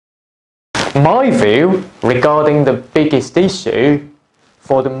My view regarding the biggest issue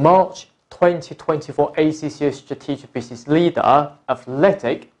for the March 2024 ACCA Strategic Business Leader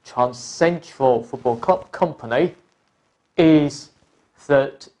Athletic Transcentral Football Club Company is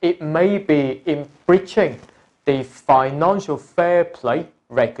that it may be in breaching the financial fair play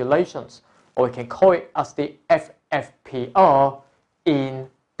regulations, or we can call it as the FFPR in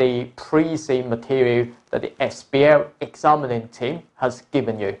the Preseen material that the SBL examining team has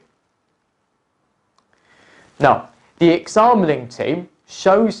given you. Now, the examining team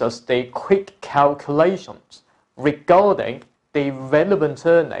shows us the quick calculations regarding the relevant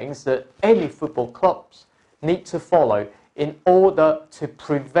earnings that any football clubs need to follow in order to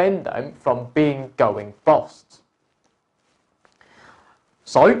prevent them from going bust.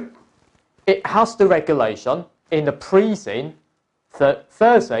 So, it has the regulation in the Preseen that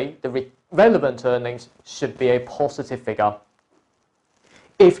firstly, the relevant earnings should be a positive figure.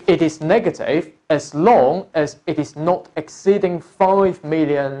 If it is negative, as long as it is not exceeding $5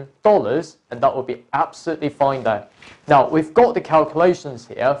 million, and that will be absolutely fine there. Now, we've got the calculations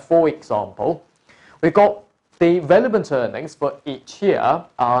here. For example, we've got the relevant earnings for each year,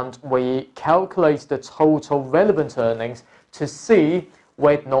 and we calculate the total relevant earnings to see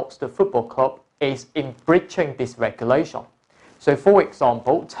whether or not the football club is in breaching this regulation. So, for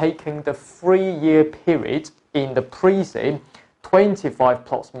example, taking the 3-year period in the Preseen, 25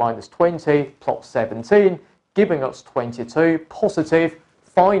 plus minus 20 plus 17, giving us 22, positive,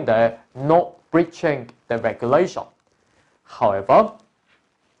 fine there, not breaching the regulation. However,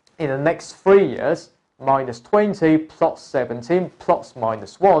 in the next 3 years, minus 20 plus 17 plus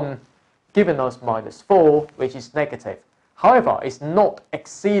minus 1, giving us minus 4, which is negative. However, it's not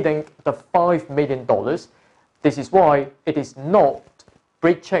exceeding the $5 million. This is why it is not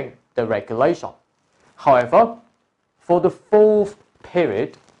breaching the regulation. However, for the 4th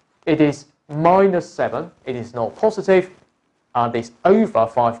period, it is minus 7, it is not positive, and it's over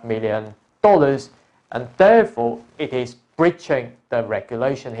 $5 million, and therefore it is breaching the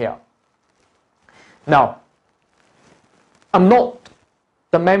regulation here. Now, I'm not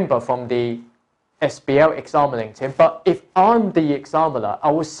the member from the SBL examining team, but if I'm the examiner, I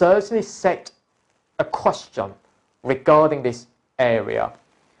will certainly set a question regarding this area.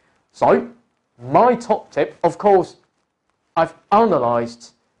 So, my top tip, of course, I've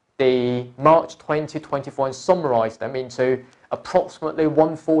analysed the March 2024 and summarised them into approximately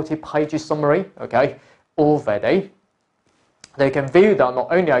 140 pages summary, okay, already. They can view that not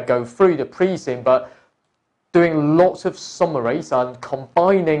only I go through the Preseen, but doing lots of summaries and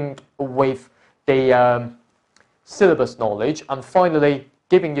combining with the syllabus knowledge, and finally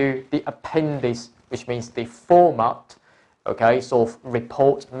giving you the appendix, which means the format, okay, sort of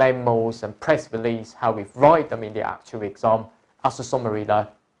report, memos and press release, how we write them in the actual exam as a summary there.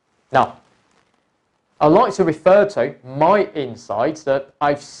 Now, I'd like to refer to my insights that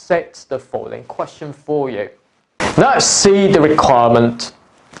I've set the following question for you. Let's see the requirement.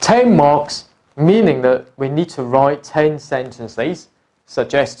 10 marks, meaning that we need to write 10 sentences,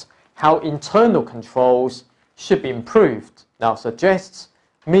 suggests how internal controls should be improved. Now, suggests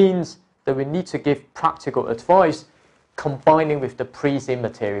means that we need to give practical advice combining with the Preseen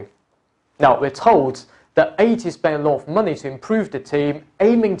material. Now, we're told that AT spent a lot of money to improve the team,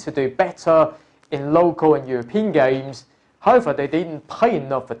 aiming to do better in local and European games. However, they didn't pay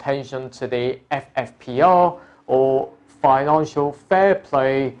enough attention to the FFPR or financial fair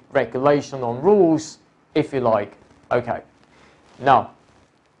play regulation on rules, if you like. Okay. Now,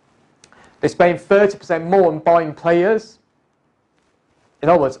 they spend 30% more on buying players. In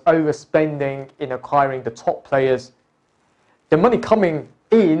other words, overspending in acquiring the top players. The money coming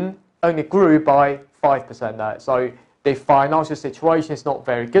in only grew by 5% there. So the financial situation is not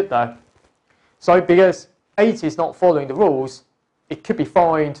very good there. So because AT is not following the rules, it could be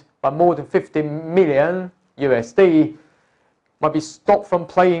fined by more than 50 million USD, might be stopped from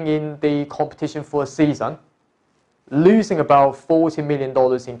playing in the competition for a season, losing about $40 million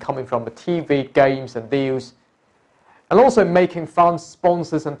in coming from the TV, games and deals, and also making fans,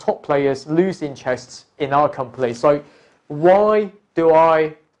 sponsors and top players lose interests in our company. So why do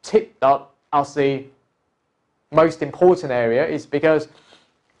I tip that as the most important area is because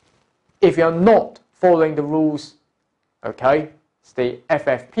if you're not following the rules, okay, it's the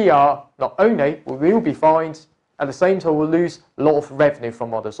FFPR, not only we will be fined, at the same time we'll lose a lot of revenue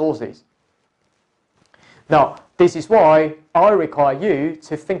from other sources. Now, this is why I require you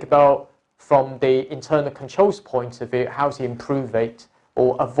to think about from the internal controls point of view how to improve it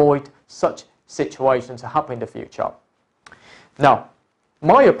or avoid such situations to happen in the future. Now,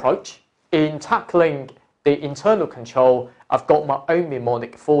 my approach in tackling the internal control, I've got my own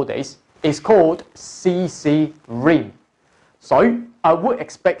mnemonic for this. is called CCRIM. So I would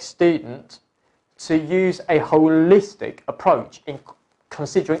expect students to use a holistic approach in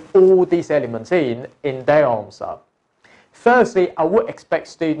considering all these elements in their answer. Firstly, I would expect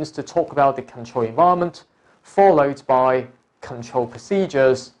students to talk about the control environment, followed by control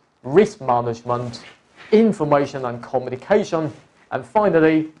procedures, risk management, information and communication, and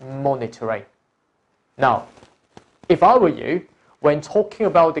finally, monitoring. Now, if I were you, when talking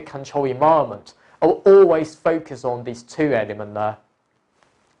about the control environment, I would always focus on these two elements there.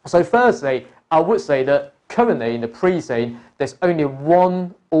 So firstly, I would say that currently in the Presen, there's only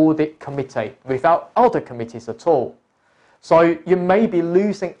one audit committee without other committees at all. So you may be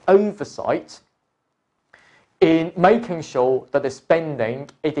losing oversight in making sure that the spending,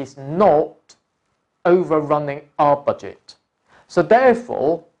 it is not overrunning our budget. So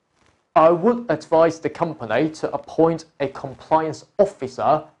therefore, I would advise the company to appoint a compliance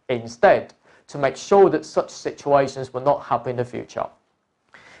officer instead to make sure that such situations will not happen in the future.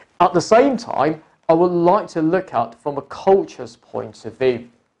 At the same time, I would like to look at from a culture's point of view.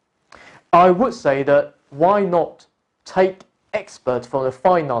 I would say that why not take experts from the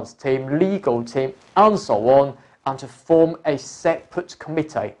finance team, legal team, and so on, and to form a separate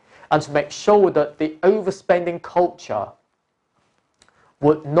committee and to make sure that the overspending culture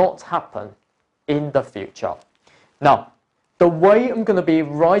would not happen in the future. Now, the way I'm going to be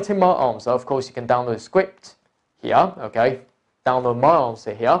writing my answer, of course, you can download the script here, okay? Download my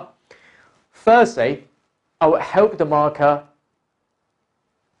answer here. Firstly, I will help the marker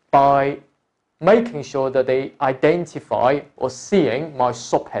by making sure that they identify or seeing my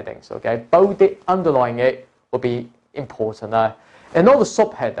subheadings, okay? Bold it, underline it will be important there. Another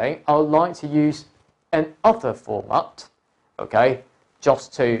subheading, I would like to use an other format, okay?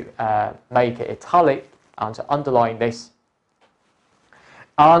 Just to make it italic and to underline this.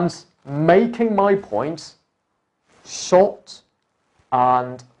 And making my points short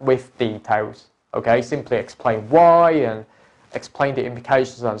and with details, okay? Simply explain why and explain the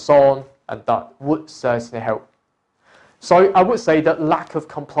implications and so on, and that would certainly help. So I would say that lack of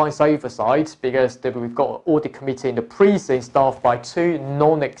compliance oversight, because we've got an audit committee in the Presen staffed by 2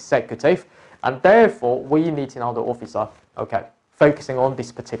 non-executive, and therefore we need another officer, okay, focusing on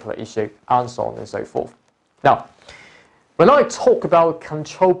this particular issue, and so on and so forth. Now, when I talk about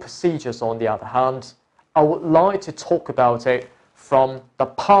control procedures, on the other hand, I would like to talk about it from the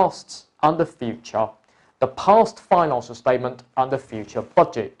past and the future, the past financial statement and the future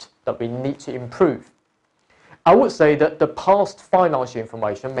budget that we need to improve. I would say that the past financial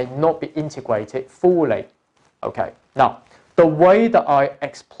information may not be integrated fully. Okay, now, the way that I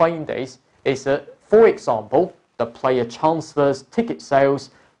explain this is that, for example, the player transfers, ticket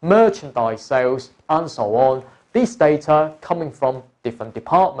sales, merchandise sales, and so on, this data coming from different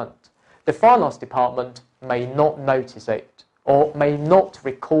departments. The finance department may not notice it or may not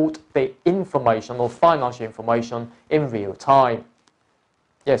record the information or financial information in real time.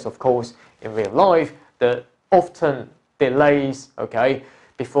 Yes, of course, in real life, there often delays, okay,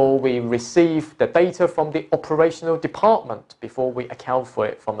 before we receive the data from the operational department, before we account for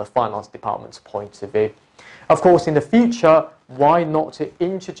it from the finance department's point of view. Of course, in the future, why not to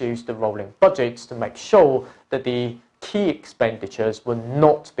introduce the rolling budgets to make sure that the key expenditures will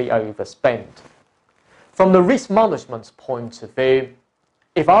not be overspent. From the risk management point of view,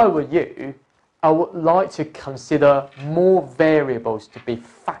 if I were you, I would like to consider more variables to be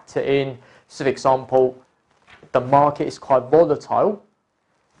factored in. So, for example, the market is quite volatile,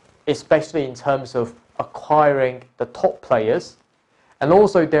 especially in terms of acquiring the top players. And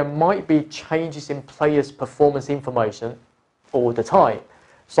also there might be changes in players' performance information all the time.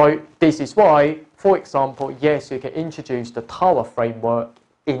 So this is why, for example, yes, you can introduce the tower framework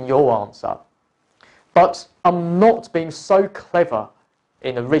in your answer. But I'm not being so clever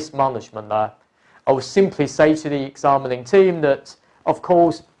in the risk management there. I will simply say to the examining team that, of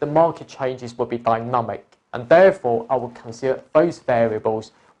course, the market changes will be dynamic, and therefore I will consider those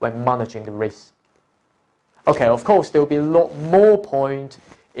variables when managing the risk. Okay, of course, there will be a lot more point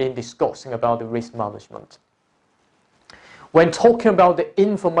in discussing about the risk management. When talking about the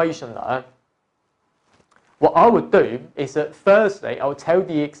information there, what I would do is that firstly, I would tell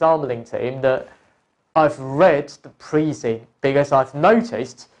the examining team that I've read the Presen because I've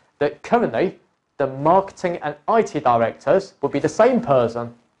noticed that currently the marketing and IT directors will be the same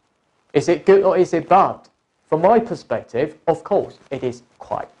person. Is it good or is it bad? From my perspective, of course, it is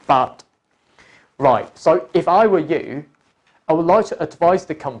quite bad. Right, so if I were you, I would like to advise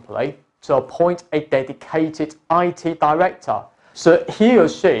the company to appoint a dedicated IT director so he or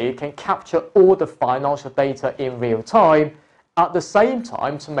she can capture all the financial data in real time at the same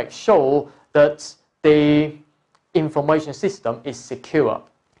time to make sure that the information system is secure.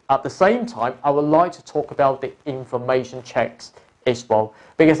 At the same time, I would like to talk about the information checks as well,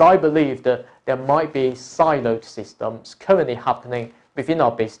 because I believe that there might be siloed systems currently happening within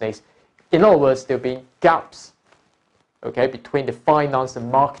our business. In other words, there will be gaps, okay, between the finance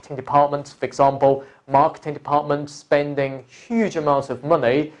and marketing departments. For example, marketing department spending huge amounts of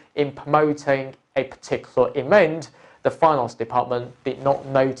money in promoting a particular event. The finance department did not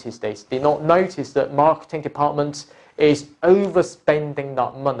notice this, did not notice that marketing department is overspending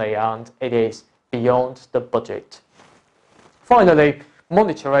that money and it is beyond the budget. Finally,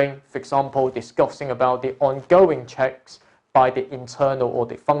 monitoring, for example, discussing about the ongoing checks by the internal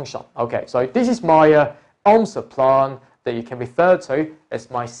audit function. Okay, so this is my answer plan that you can refer to as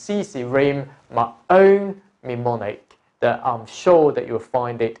my CCRIM, my own mnemonic, that I'm sure that you'll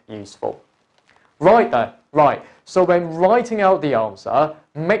find it useful. Right there, right. So when writing out the answer,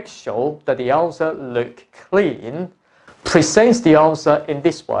 make sure that the answer look clean. Presents the answer in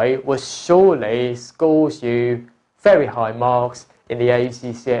this way will surely scores you very high marks in the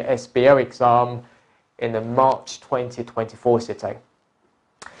ACCA SBL exam in the March 2024 sitting.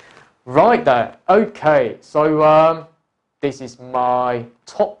 Right there. Okay, so this is my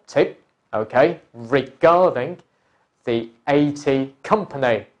top tip, okay, regarding the AT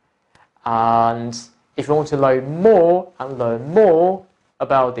company. And if you want to learn more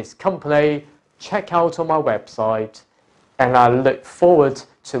about this company, check out on my website. And I look forward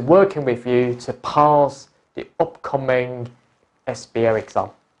to working with you to pass the upcoming SBL exam.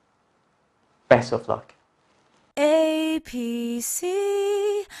 Best of luck. APC,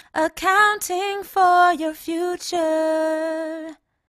 accounting for your future.